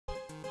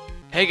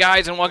Hey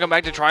guys, and welcome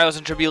back to Trials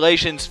and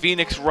Tribulations,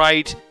 Phoenix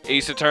Wright,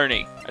 Ace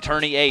Attorney.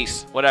 Attorney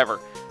Ace, whatever.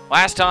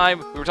 Last time,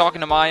 we were talking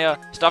to Maya,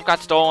 stuff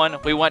got stolen,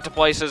 we went to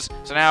places,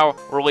 so now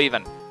we're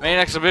leaving. Main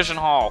exhibition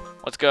hall,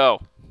 let's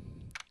go.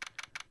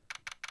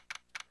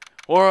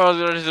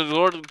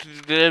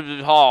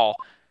 Hall.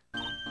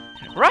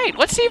 Right,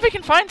 let's see if we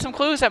can find some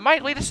clues that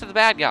might lead us to the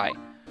bad guy.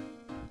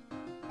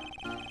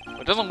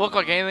 It doesn't look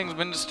like anything's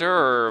been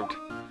disturbed.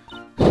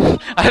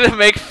 I had to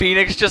make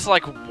Phoenix just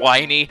like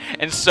whiny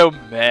and so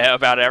meh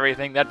about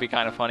everything. That'd be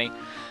kind of funny.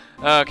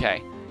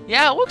 Okay.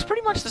 Yeah, it looks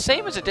pretty much the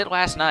same as it did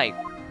last night.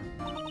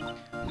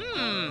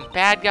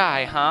 Bad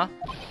guy, huh?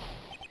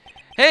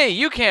 Hey,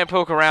 you can't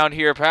poke around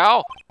here,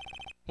 pal.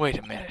 Wait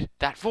a minute,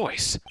 that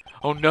voice.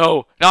 Oh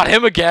no, not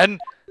him again.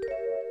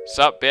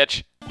 Sup,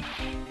 bitch?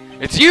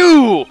 It's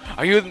you!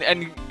 Are you,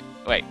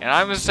 wait, and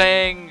I'm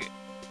saying,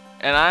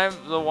 and I'm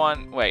the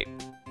one, wait.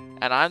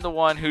 And I'm the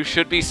one who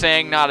should be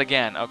saying not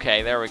again.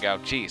 Okay, there we go.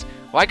 Jeez.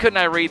 Why couldn't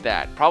I read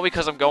that? Probably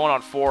because I'm going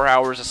on 4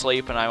 hours of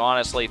sleep and I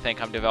honestly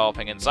think I'm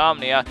developing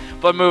insomnia.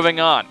 But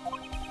moving on.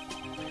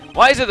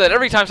 Why is it that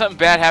every time something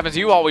bad happens,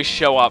 you always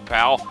show up,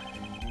 pal?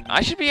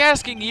 I should be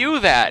asking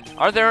you that.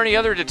 Are there any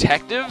other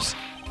detectives?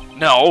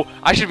 No,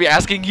 I should be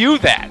asking you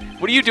that.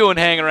 What are you doing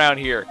hanging around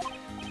here?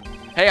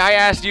 Hey, I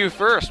asked you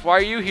first. Why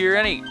are you here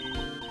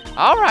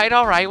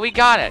Alright, we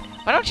got it.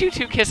 Why don't you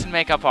two kiss and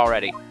make up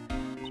already?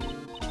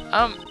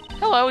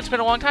 Hello, it's been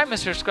a long time,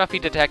 Mr.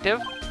 Scruffy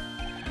Detective.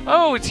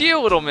 Oh, it's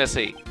you, little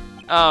missy.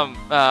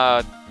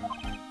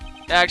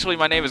 Actually,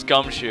 my name is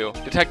Gumshoe.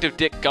 Detective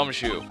Dick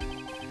Gumshoe.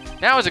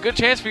 Now is a good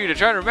chance for you to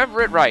try to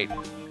remember it right.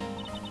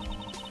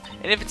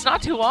 And if it's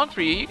not too long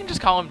for you, you can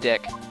just call him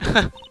Dick.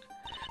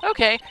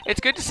 Okay,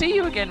 it's good to see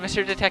you again,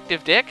 Mr.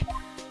 Detective Dick.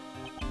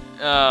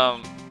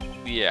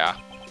 Yeah.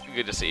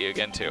 Good to see you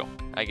again, too,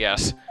 I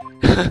guess.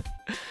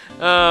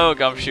 Oh,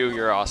 Gumshoe,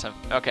 you're awesome.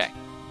 Okay.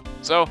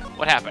 So,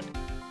 what happened?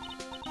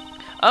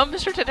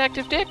 Mr.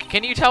 Detective Dick,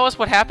 can you tell us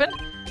what happened?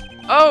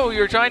 Oh,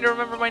 you're trying to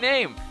remember my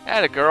name.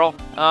 Atta girl.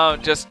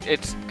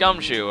 It's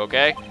Gumshoe,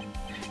 okay?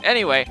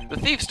 Anyway, the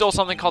thief stole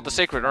something called the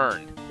Sacred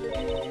Urn.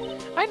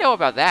 I know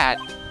about that.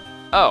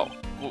 Oh,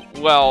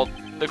 well,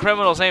 the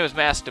criminal's name is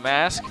Mask to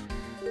Mask.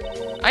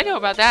 I know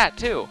about that,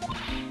 too.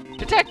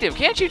 Detective,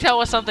 can't you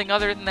tell us something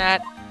other than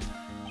that?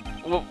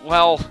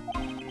 Well,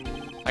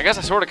 I guess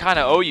I sort of kind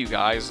of owe you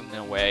guys, in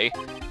a way.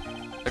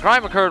 The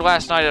crime occurred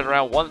last night at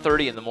around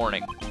 1:30 in the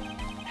morning.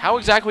 How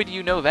exactly do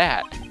you know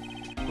that?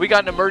 We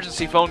got an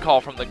emergency phone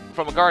call from a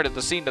guard at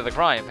the scene of the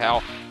crime,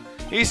 pal.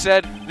 He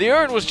said the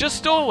urn was just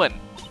stolen.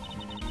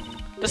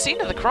 The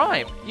scene of the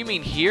crime? You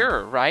mean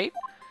here, right?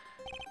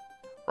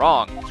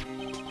 Wrong.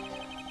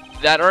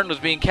 That urn was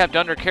being kept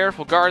under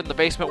careful guard in the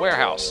basement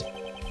warehouse.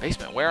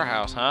 Basement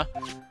warehouse, huh?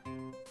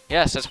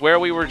 Yes, that's where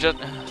we were just...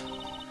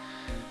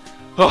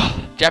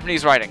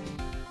 Japanese writing.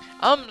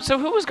 So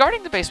who was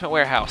guarding the basement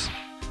warehouse?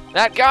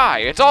 That guy.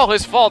 It's all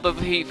his fault that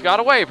the thief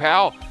got away,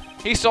 pal.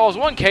 He solves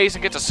one case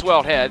and gets a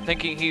swelled head,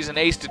 thinking he's an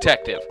ace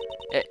detective.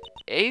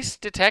 Ace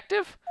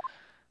detective?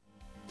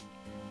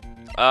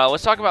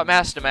 Let's talk about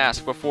Mask to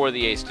Mask before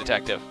the ace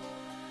detective.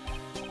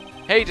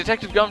 Hey,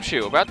 Detective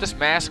Gumshoe, about this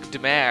Mask to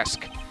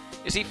Mask.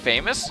 Is he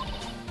famous?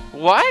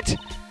 What?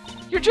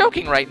 You're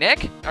joking, right,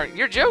 Nick?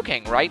 You're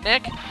joking, right,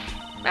 Nick?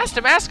 Mask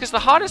to Mask is the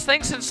hottest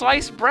thing since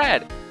sliced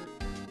bread.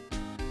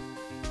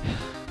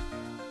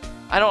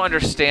 I don't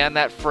understand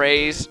that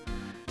phrase,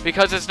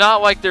 because it's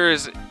not like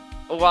there's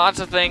lots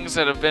of things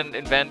that have been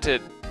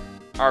invented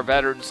are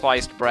better than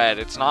sliced bread.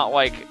 It's not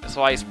like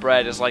sliced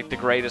bread is like the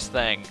greatest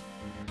thing.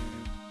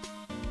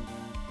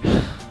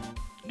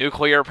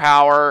 Nuclear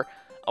power,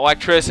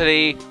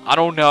 electricity, I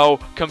don't know,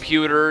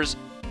 computers,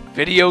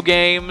 video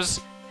games.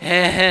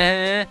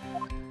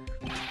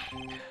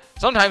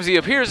 Sometimes he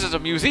appears as a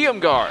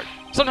museum guard.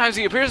 Sometimes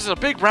he appears as a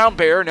big brown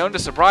bear known to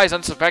surprise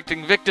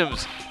unsuspecting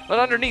victims. But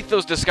underneath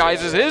those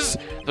disguises is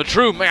the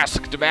true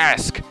Mask to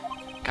Mask.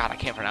 God, I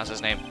can't pronounce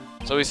his name.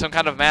 So he's some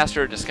kind of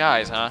master of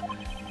disguise, huh?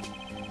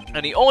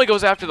 And he only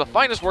goes after the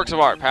finest works of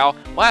art, pal.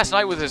 Last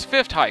night was his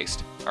fifth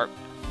heist.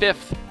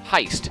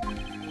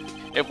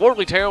 If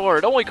Lordly Taylor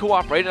had only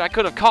cooperated, I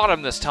could have caught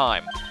him this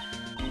time.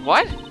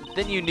 What?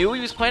 Then you knew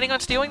he was planning on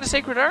stealing the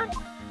Sacred Urn?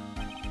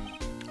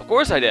 Of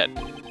course I did.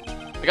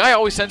 The guy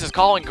always sends his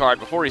calling card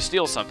before he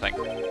steals something.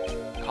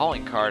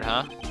 Calling card,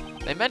 huh?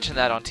 They mentioned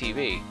that on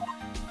TV.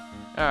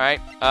 Alright,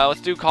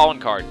 let's do calling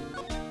card.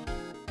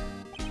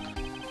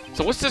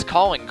 So what's this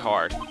calling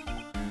card?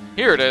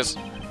 Here it is.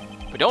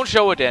 But don't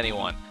show it to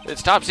anyone.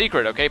 It's top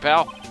secret, okay,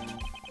 pal?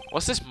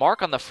 What's this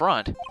mark on the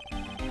front?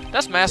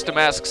 That's Mask to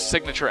Mask's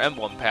signature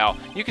emblem, pal.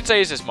 You could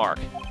say it's his mark.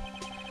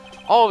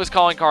 All of his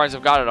calling cards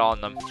have got it on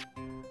them.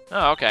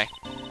 Oh, okay.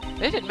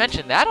 They didn't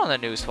mention that on the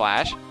news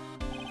flash.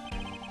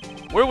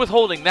 We're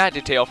withholding that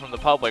detail from the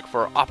public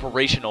for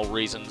operational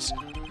reasons.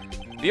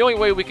 The only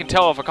way we can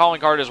tell if a calling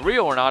card is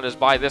real or not is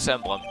by this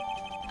emblem.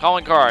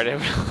 Calling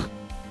card.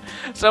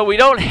 So we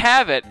don't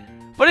have it,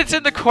 but it's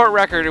in the court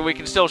record and we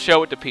can still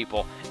show it to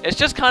people. It's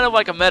just kind of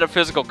like a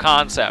metaphysical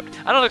concept.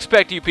 I don't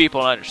expect you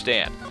people to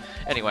understand.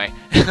 Anyway.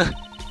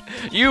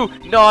 You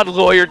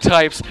non-lawyer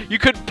types, you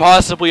couldn't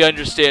possibly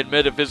understand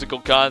metaphysical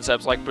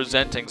concepts like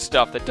presenting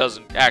stuff that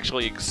doesn't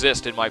actually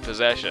exist in my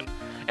possession.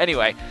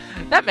 Anyway,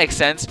 that makes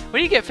sense.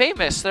 When you get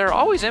famous, there are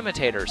always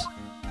imitators.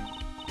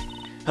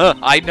 Huh,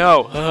 I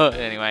know.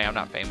 Anyway, I'm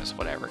not famous,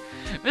 whatever.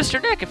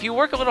 Mr. Nick, if you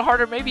work a little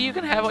harder, maybe you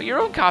can have your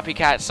own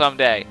copycat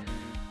someday.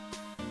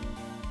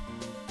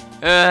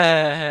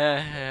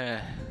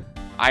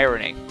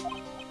 Irony.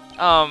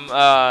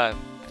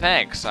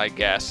 Thanks, I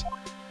guess.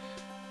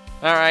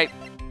 Alright,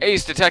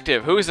 Ace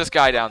Detective, who is this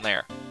guy down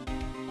there?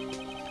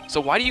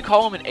 So why do you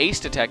call him an Ace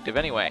Detective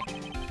anyway?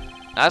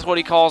 That's what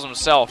he calls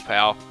himself,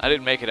 pal. I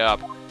didn't make it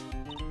up.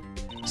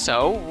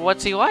 So,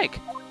 what's he like?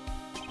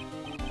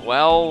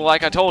 Well,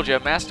 like I told you,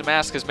 Master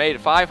Mask has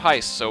made 5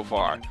 heists so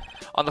far.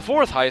 On the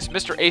 4th heist,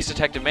 Mr. Ace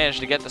Detective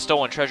managed to get the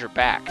stolen treasure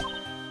back.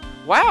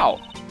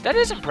 Wow, that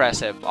is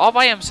impressive. All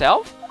by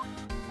himself?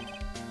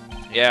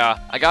 Yeah,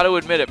 I gotta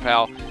admit it,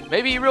 pal.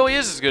 Maybe he really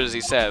is as good as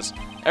he says.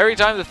 Every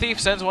time the thief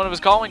sends one of his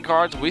calling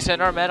cards, we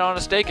send our men on a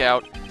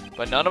stakeout.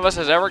 But none of us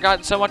has ever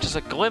gotten so much as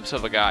a glimpse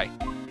of a guy.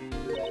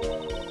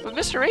 But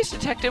Mr. Ace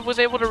Detective was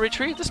able to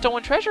retrieve the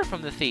stolen treasure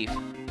from the thief.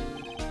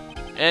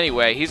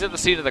 Anyway, he's at the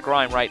scene of the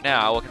crime right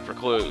now, looking for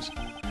clues.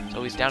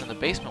 So he's down in the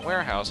basement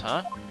warehouse,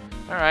 huh?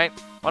 Alright,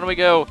 why don't we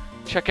go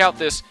check out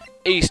this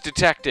Ace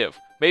Detective?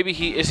 Maybe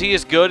is he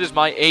as good as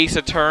my Ace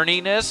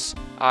Attorney-ness?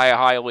 I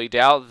highly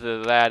doubt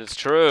that is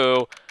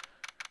true.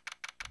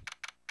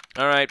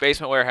 Alright,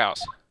 basement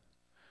warehouse.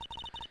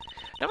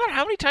 No matter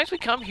how many times we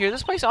come here,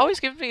 this place always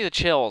gives me the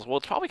chills. Well,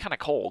 it's probably kind of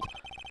cold.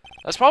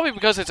 That's probably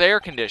because it's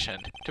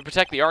air-conditioned, to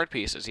protect the art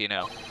pieces, you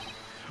know.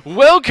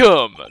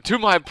 Welcome to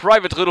my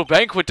private little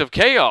banquet of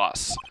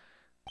chaos!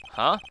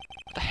 Huh?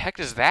 What the heck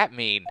does that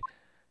mean?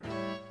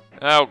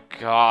 Oh,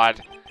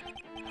 God.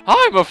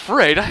 I'm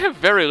afraid I have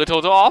very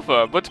little to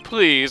offer, but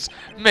please,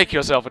 make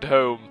yourself at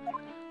home.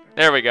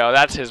 There we go,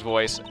 that's his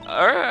voice. Who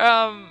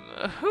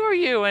are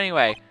you,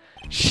 anyway?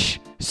 Shh!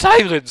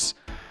 Silence!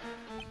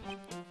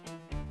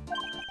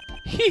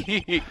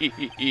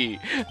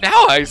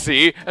 Now I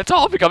see. It's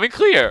all becoming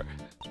clear.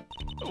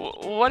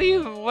 What do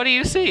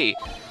you see?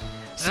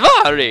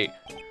 Zvarri!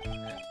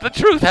 The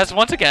truth has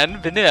once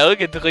again been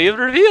elegantly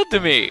revealed to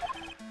me.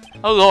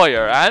 A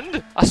lawyer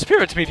and a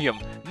spirit medium,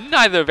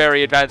 neither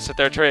very advanced at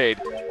their trade.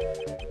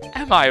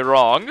 Am I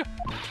wrong?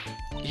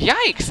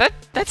 Yikes!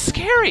 That's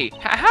scary.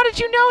 How did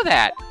you know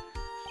that?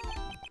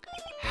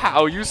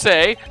 How, you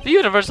say? The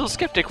universal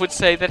skeptic would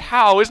say that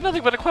how is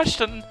nothing but a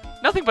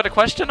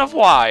question of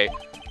why.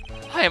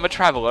 I am a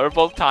traveler of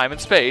both time and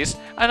space,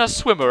 and a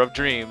swimmer of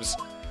dreams.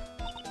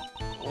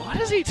 What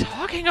is he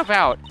talking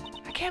about?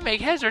 I can't make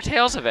heads or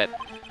tails of it.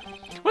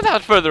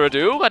 Without further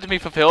ado, let me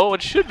fulfill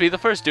what should be the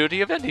first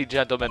duty of any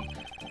gentleman,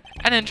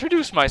 and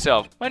introduce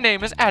myself. My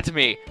name is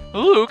Atme.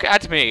 Luke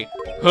Atme.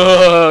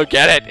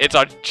 Get it? It's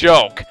a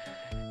joke.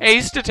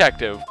 Ace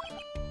Detective.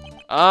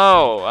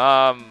 Oh,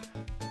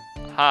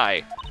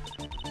 hi.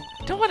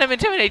 Don't let him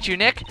intimidate you,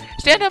 Nick.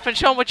 Stand up and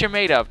show him what you're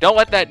made of. Don't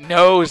let that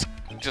nose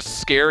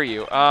just scare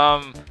you.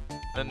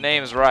 The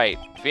name's Wright.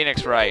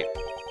 Phoenix Wright.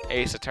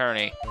 Ace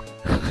Attorney.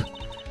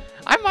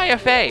 I'm Maya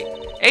Fey,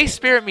 Ace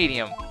Spirit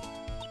Medium.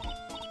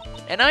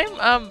 And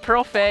I'm,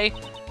 Pearl Fey.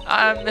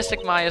 I'm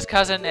Mystic Maya's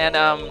cousin and,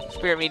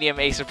 Spirit Medium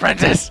Ace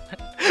Apprentice.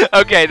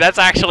 Okay, that's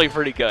actually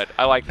pretty good.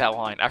 I like that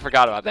line. I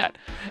forgot about that.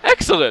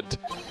 Excellent!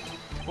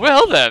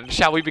 Well then,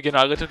 shall we begin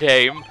our little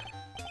game?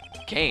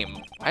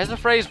 Game? Why is the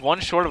phrase one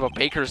short of a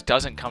baker's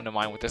dozen come to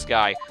mind with this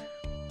guy?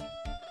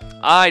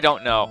 I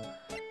don't know.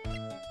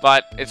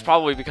 But it's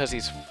probably because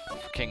he's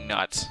fucking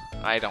nuts.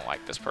 I don't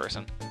like this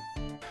person.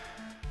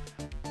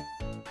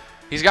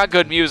 He's got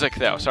good music,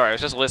 though. Sorry, I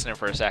was just listening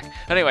for a sec.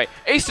 Anyway,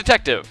 Ace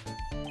Detective.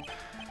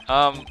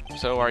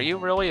 So are you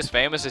really as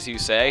famous as you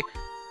say?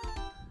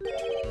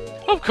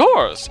 Of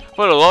course!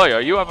 For a lawyer,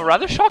 you have a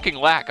rather shocking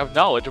lack of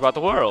knowledge about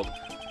the world.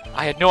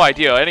 I had no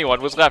idea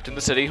anyone was left in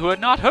the city who had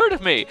not heard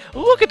of me.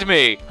 Look at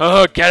me!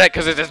 Oh, get it,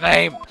 because it's his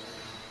name!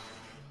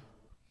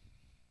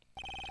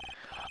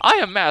 I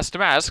am Master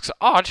Mask's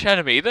arch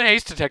enemy, the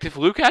Ace Detective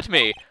Luke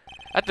Atme.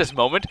 At this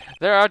moment,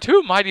 there are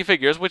 2 mighty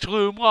figures which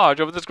loom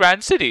large over this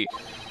grand city.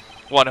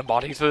 One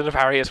embodies the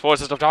nefarious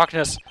forces of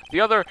darkness,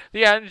 the other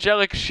the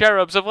angelic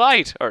cherubs of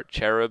light. Or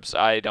cherubs,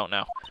 I don't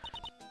know.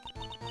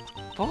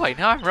 Boy,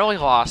 now I'm really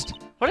lost.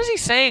 What is he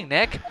saying,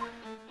 Nick?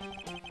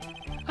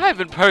 I have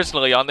been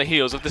personally on the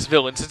heels of this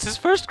villain since his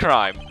first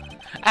crime.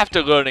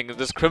 After learning of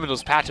this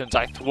criminal's patterns,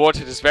 I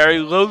thwarted his very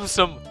latest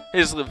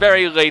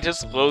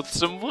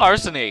loathsome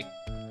larceny.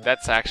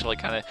 That's actually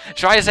kind of...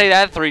 Try to say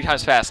that 3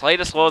 times fast.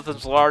 Latest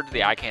loathsome larceny.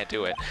 Yeah, I can't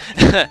do it.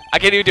 I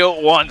can't even do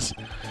it once.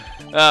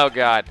 Oh,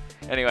 God.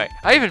 Anyway,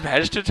 I even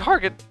managed to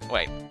target...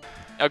 Wait.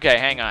 Okay,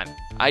 hang on.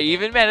 I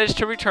even managed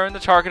to return the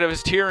target of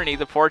his tyranny,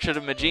 the portrait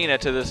of Magina,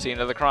 to the scene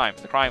of the crime.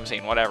 The crime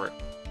scene, whatever.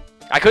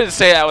 I couldn't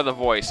say that with a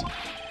voice.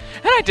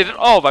 And I did it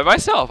all by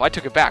myself. I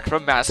took it back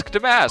from mask to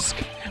mask,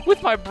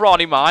 with my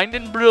brawny mind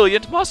and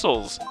brilliant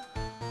muscles.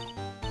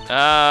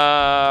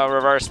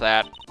 Reverse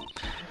that.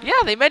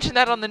 Yeah, they mentioned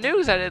that on the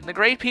news in the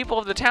Great People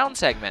of the Town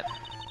segment.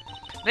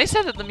 They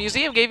said that the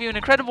museum gave you an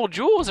incredible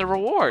jewel as a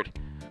reward.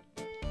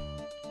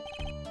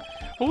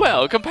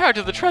 Well, compared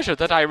to the treasure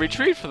that I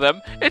retrieved for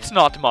them, it's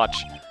not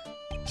much.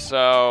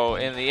 So,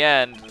 in the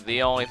end,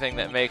 the only thing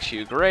that makes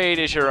you great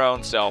is your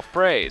own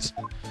self-praise.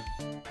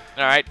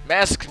 Alright,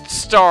 Masked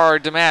Star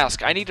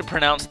Damask. I need to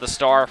pronounce the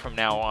star from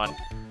now on.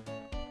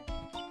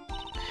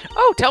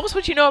 Oh, tell us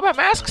what you know about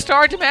Masked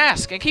Star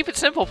Damask, and keep it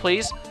simple,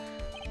 please.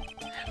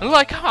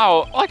 Like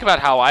about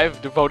how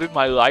I've devoted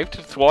my life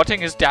to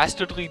thwarting his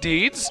dastardly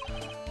deeds?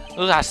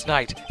 Last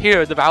night,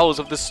 here in the bowels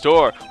of the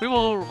store, we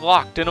were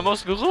locked in a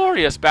most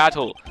glorious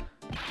battle.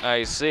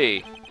 I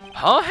see.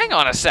 Huh? Hang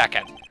on a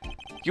second.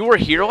 You were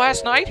here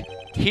last night?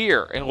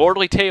 Here, in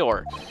Lordly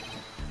Taylor.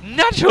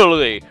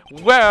 Naturally!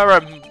 Where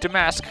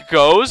Damask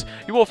goes,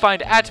 you will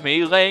find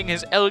Atme laying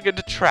his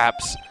elegant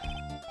traps.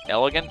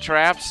 Elegant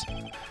traps?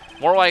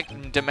 More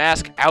like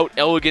Damask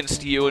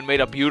out-eleganced you and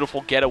made a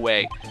beautiful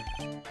getaway.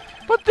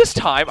 But this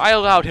time, I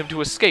allowed him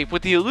to escape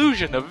with the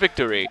illusion of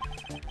victory.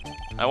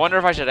 I wonder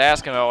if I should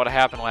ask him about what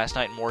happened last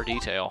night in more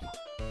detail.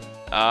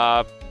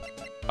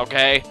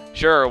 Okay,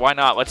 sure, why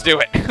not? Let's do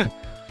it.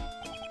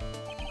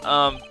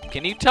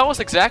 Can you tell us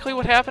exactly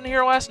what happened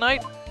here last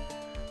night?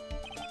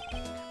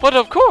 But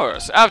of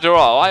course, after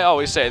all, I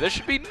always say there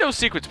should be no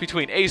secrets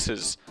between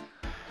aces.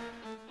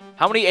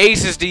 How many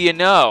aces do you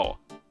know?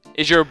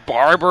 Is your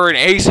barber an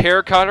ace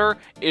haircutter?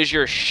 Is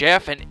your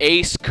chef an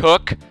ace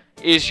cook?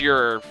 Is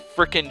your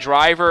frickin'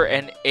 driver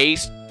an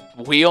ace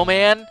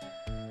wheelman?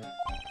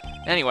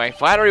 Anyway,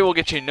 flattery will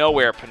get you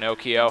nowhere,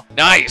 Pinocchio.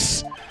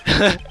 Nice!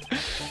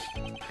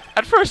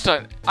 At first,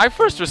 I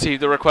first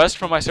received the request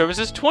for my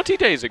services 20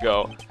 days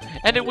ago.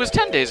 And it was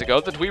 10 days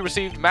ago that we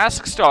received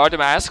Masked Star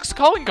Damask's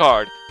calling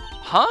card.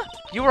 Huh?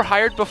 You were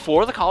hired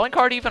before the calling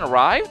card even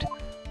arrived?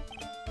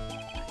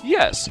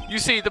 Yes. You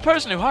see, the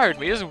person who hired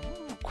me is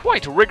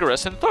quite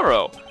rigorous and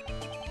thorough.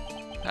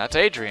 That's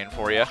Adrian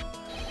for you.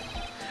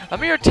 A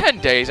mere 10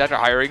 days after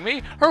hiring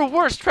me, her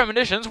worst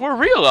premonitions were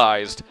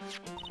realized.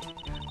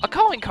 A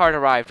calling card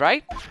arrived,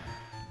 right?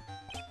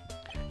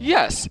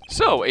 Yes.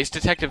 So, ace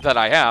detective that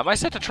I am, I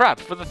set a trap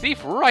for the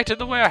thief right in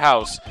the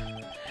warehouse.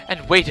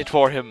 And waited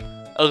for him.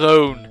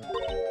 Alone.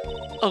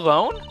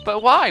 Alone?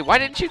 But why? Why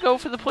didn't you go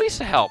for the police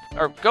to help?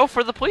 Or go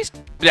for the police?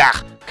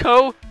 Blah!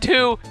 Go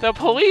to the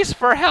police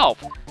for help.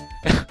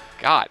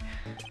 God.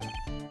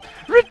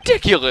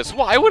 Ridiculous!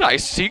 Why would I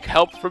seek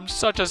help from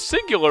such a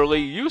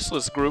singularly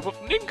useless group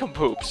of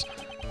nincompoops?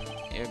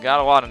 You've got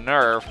a lot of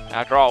nerve.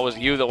 After all, it was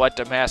you that let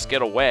Damask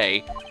get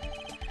away.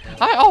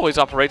 I always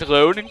operate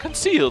alone and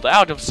concealed,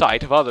 out of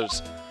sight of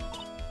others.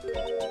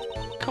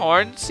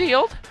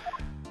 Concealed?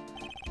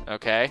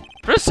 Okay.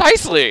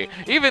 Precisely!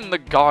 Even the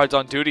guards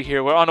on duty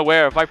here were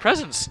unaware of my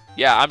presence.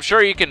 Yeah, I'm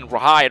sure you can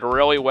hide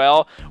really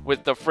well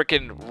with the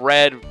frickin'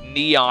 red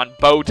neon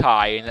bow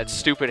tie and that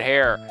stupid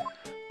hair.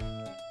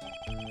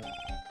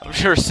 I'm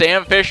sure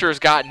Sam Fisher's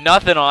got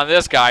nothing on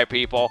this guy,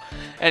 people.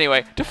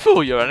 Anyway, to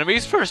fool your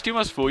enemies, first you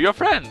must fool your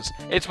friends.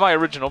 It's my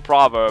original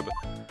proverb.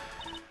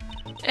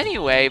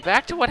 Anyway,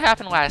 back to what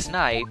happened last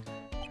night.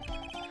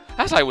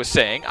 As I was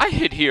saying, I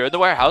hid here in the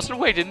warehouse and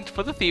waited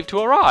for the thief to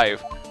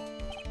arrive.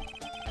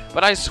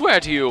 But I swear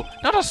to you,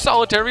 not a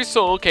solitary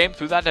soul came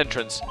through that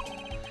entrance.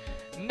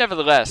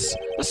 Nevertheless,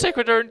 the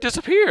sacred urn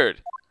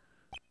disappeared.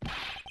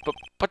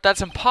 But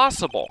that's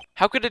impossible.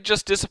 How could it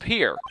just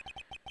disappear?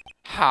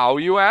 How,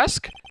 you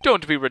ask?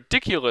 Don't be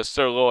ridiculous,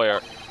 Sir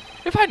Lawyer.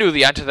 If I knew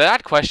the answer to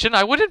that question,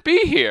 I wouldn't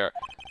be here.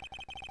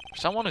 For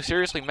someone who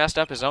seriously messed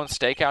up his own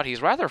stakeout,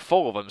 he's rather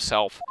full of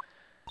himself.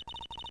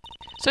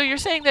 So you're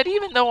saying that So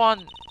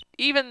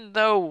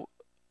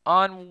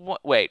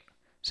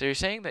you're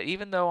saying that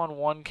even though on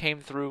one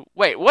came through...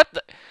 Wait, what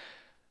the...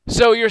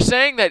 So you're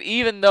saying that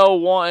even though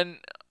one...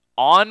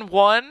 On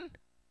one?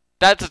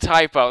 That's a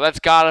typo. That's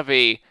gotta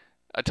be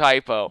a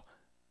typo.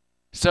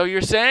 So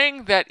you're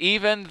saying that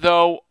even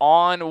though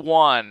on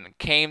one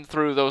came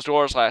through those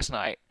doors last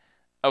night...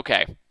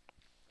 Okay.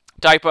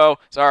 Typo.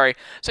 Sorry.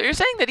 So you're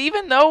saying that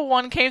even though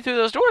one came through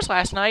those doors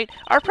last night,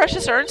 our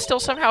precious urn still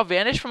somehow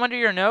vanished from under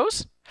your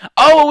nose?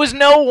 Oh, it was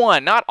no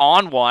one, not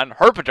on one.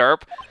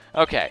 Herpaderp.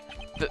 Okay.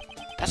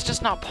 That's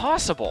just not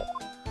possible.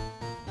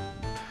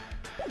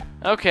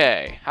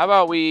 Okay, how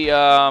about we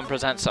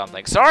present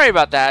something? Sorry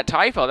about that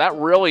typo. That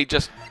really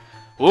just...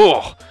 Ooh,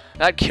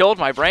 that killed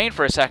my brain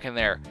for a second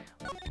there.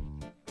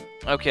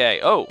 Okay,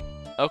 oh,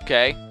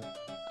 okay.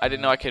 I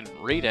didn't know I could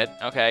read it.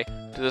 Okay.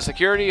 To the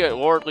security at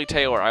Lordly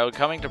Taylor, I am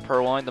coming to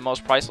purloin the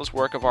most priceless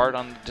work of art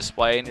on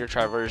display in your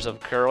treasures of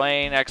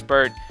Curlane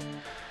expert.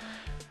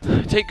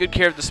 Take good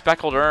care of the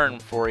speckled urn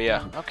for you.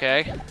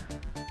 Okay.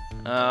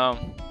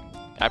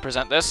 I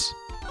present this.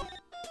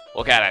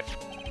 Look at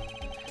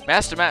it.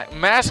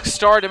 Masked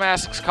Star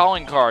Damask's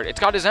calling card. It's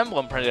got his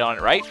emblem printed on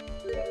it, right?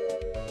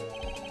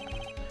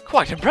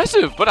 Quite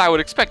impressive, but I would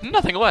expect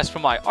nothing less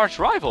from my arch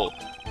rival.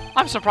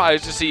 I'm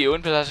surprised to see you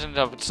in possession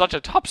of such a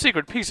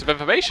top-secret piece of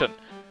information.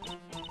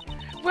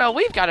 Well,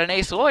 we've got an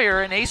ace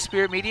lawyer, an ace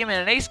spirit medium,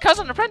 and an ace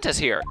cousin apprentice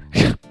here.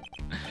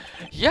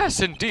 Yes,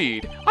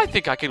 indeed. I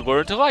think I can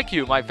learn to like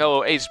you, my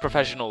fellow ace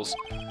professionals.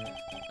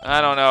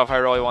 I don't know if I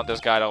really want this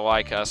guy to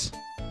like us.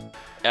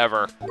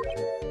 Ever.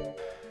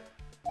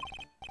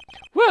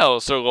 Well,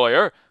 Sir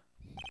Lawyer,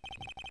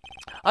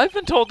 I've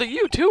been told that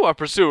you too are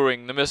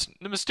pursuing the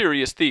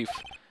mysterious thief.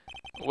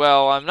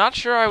 Well, I'm not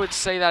sure I would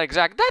say that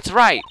exact. That's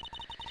right!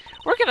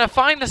 We're gonna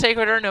find the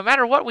sacred urn no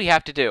matter what we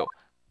have to do.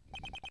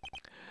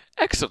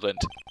 Excellent.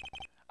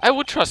 I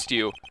will trust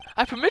you.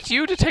 I permit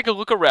you to take a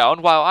look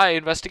around while I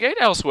investigate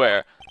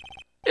elsewhere.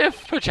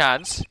 If,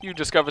 perchance, you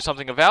discover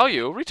something of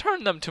value,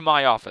 return them to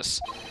my office.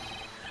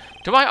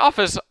 To my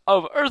office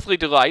of Earthly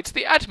Delights,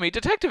 the Atomy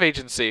Detective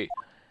Agency.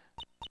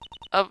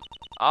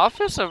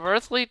 Office of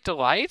Earthly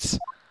Delights?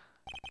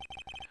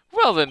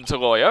 Well then, Sir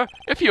Lawyer,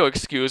 if you'll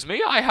excuse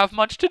me, I have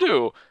much to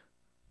do.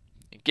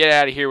 Get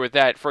out of here with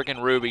that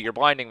frickin' Ruby, you're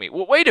blinding me.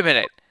 Well, wait a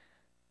minute!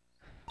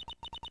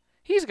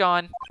 He's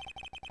gone.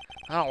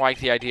 I don't like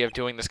the idea of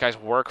doing this guy's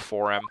work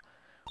for him.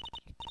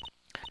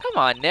 Come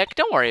on, Nick,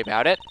 don't worry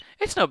about it.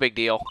 It's no big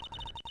deal.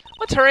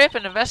 Let's hurry up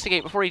and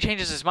investigate before he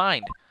changes his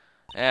mind.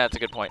 Yeah, that's a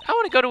good point. I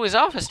want to go to his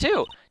office,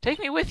 too. Take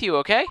me with you,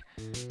 okay?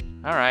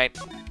 Alright.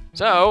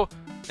 So,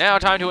 now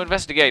time to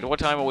investigate. What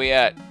time are we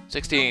at?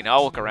 16.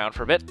 I'll look around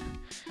for a bit.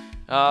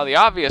 The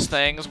obvious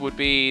things would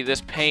be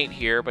this paint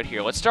here, but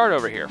here, let's start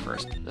over here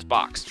first. This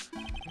box.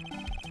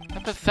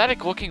 A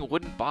pathetic-looking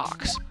wooden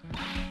box.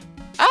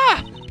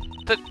 Ah!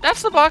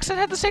 That's the box that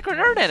had the sacred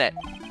urn in it.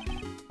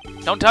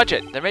 Don't touch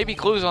it. There may be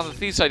clues on the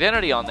thief's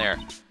identity on there.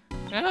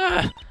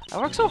 Ah, I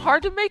worked so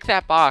hard to make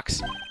that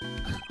box.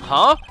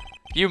 Huh?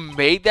 You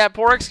made that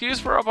poor excuse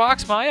for a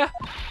box, Maya?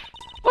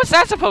 What's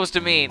that supposed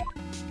to mean?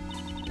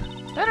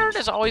 That urn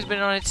has always been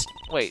on its...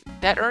 Wait,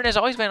 that urn has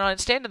always been on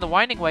its stand in the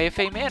winding way of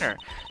Fay Manor,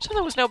 so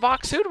there was no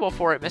box suitable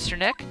for it, Mr.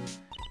 Nick.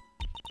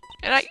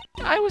 And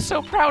I was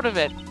so proud of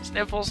it.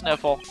 Sniffle,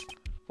 sniffle.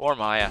 Poor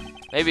Maya.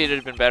 Maybe it'd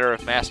have been better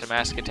if Master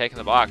Mask had taken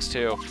the box,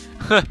 too.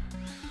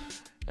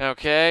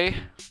 Okay.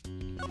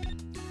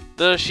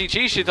 The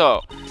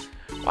Shichishito.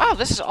 Wow,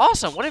 this is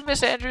awesome. What did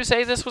Miss Andrews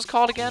say this was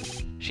called again?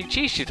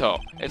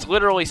 Shichishito. It's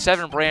literally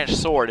 7-branch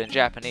sword in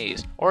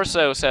Japanese. Or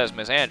so says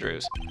Miss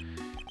Andrews.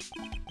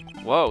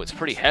 Whoa, it's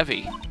pretty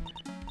heavy.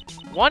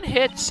 One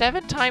hit,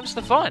 7 times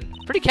the fun.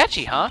 Pretty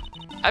catchy, huh?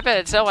 I bet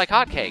it'd sell like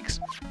hotcakes.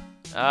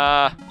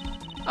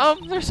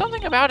 There's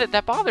something about it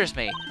that bothers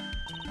me.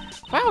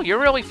 Wow, you're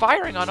really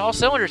firing on all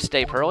cylinders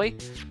today, Pearly.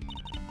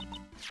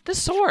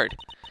 This sword.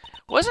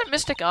 Wasn't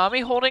Mystic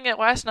Ami holding it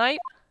last night?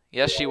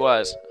 Yes, she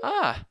was.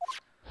 Ah.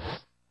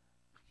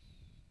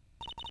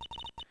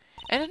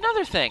 And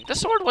another thing, the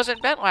sword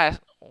wasn't bent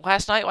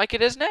last night like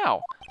it is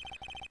now.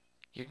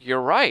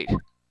 You're right.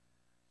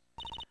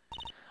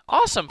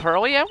 Awesome,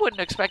 Pearly. I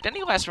wouldn't expect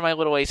any less from my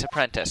little ace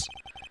apprentice.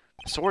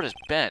 The sword is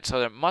bent,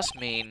 so that must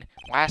mean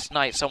last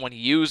night someone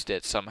used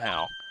it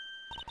somehow.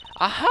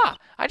 Aha!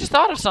 I just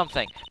thought of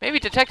something. Maybe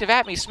Detective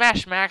Atme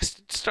smashed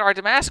Max Star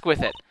Damask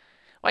with it.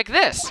 Like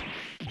this.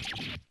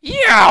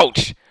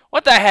 Youch!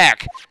 What the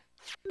heck?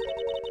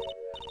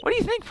 What do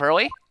you think,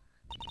 Pearly?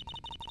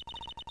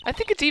 I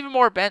think it's even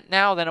more bent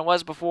now than it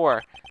was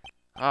before.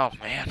 Oh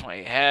man, my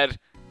head.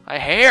 My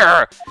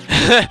hair!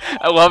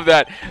 I love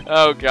that.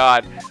 Oh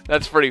god,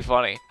 that's pretty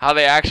funny. How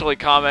they actually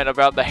comment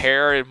about the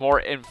hair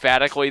more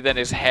emphatically than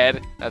his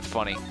head. That's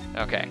funny.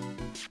 Okay.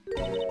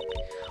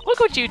 Look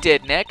what you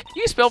did, Nick.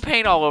 You spilled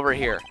paint all over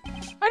here.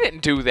 I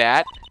didn't do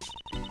that.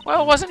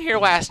 Well, it wasn't here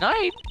last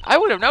night. I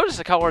would have noticed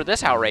the color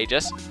this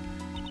outrageous.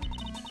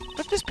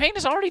 But this paint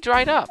is already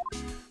dried up.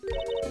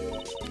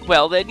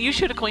 Well, then you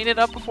should have cleaned it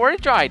up before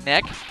it dried,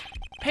 Nick.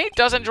 Paint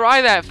doesn't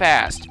dry that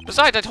fast.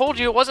 Besides, I told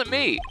you it wasn't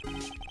me.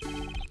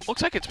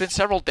 Looks like it's been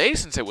several days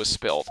since it was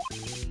spilled.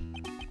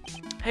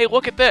 Hey,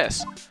 look at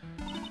this.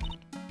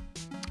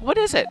 What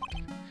is it?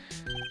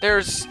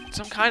 There's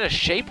some kind of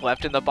shape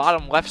left in the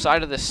bottom left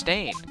side of the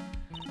stain.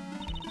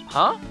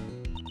 Huh?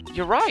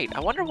 You're right. I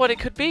wonder what it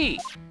could be.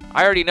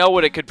 I already know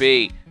what it could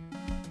be.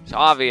 It's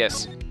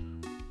obvious.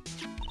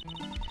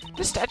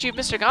 This statue of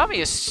Mr. Gami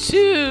is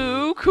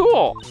so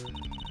cool.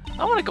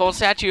 I want a gold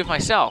statue of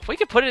myself. We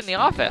could put it in the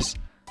office.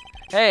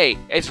 Hey,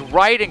 it's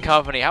Wright and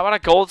Company. How about a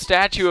gold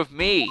statue of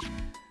me?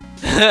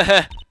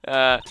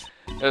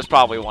 There's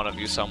probably one of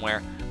you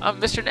somewhere.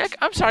 Mr. Nick,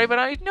 I'm sorry, but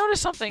I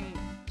noticed something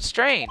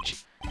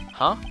strange.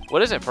 Huh?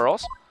 What is it,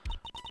 Pearls?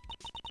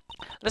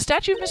 The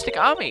statue of Mystic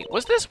Ami.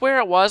 Was this where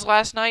it was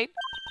last night?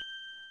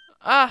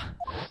 Ah,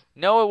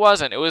 no, it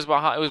wasn't. It was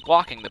behind. It was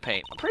blocking the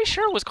paint. I'm pretty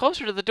sure it was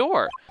closer to the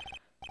door.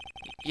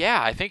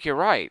 Yeah, I think you're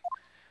right.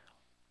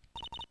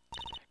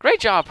 Great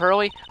job,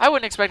 Pearly. I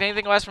wouldn't expect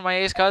anything less from my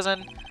ace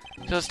cousin.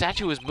 So the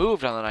statue was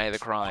moved on the night of the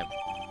crime.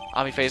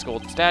 Ami Faye's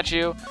golden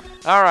statue.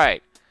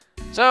 Alright.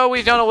 So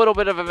we've done a little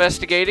bit of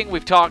investigating.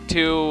 We've talked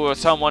to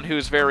someone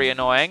who's very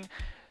annoying.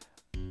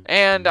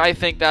 And I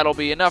think that'll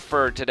be enough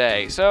for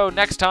today. So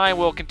next time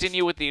we'll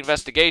continue with the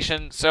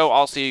investigation. So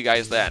I'll see you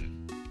guys then.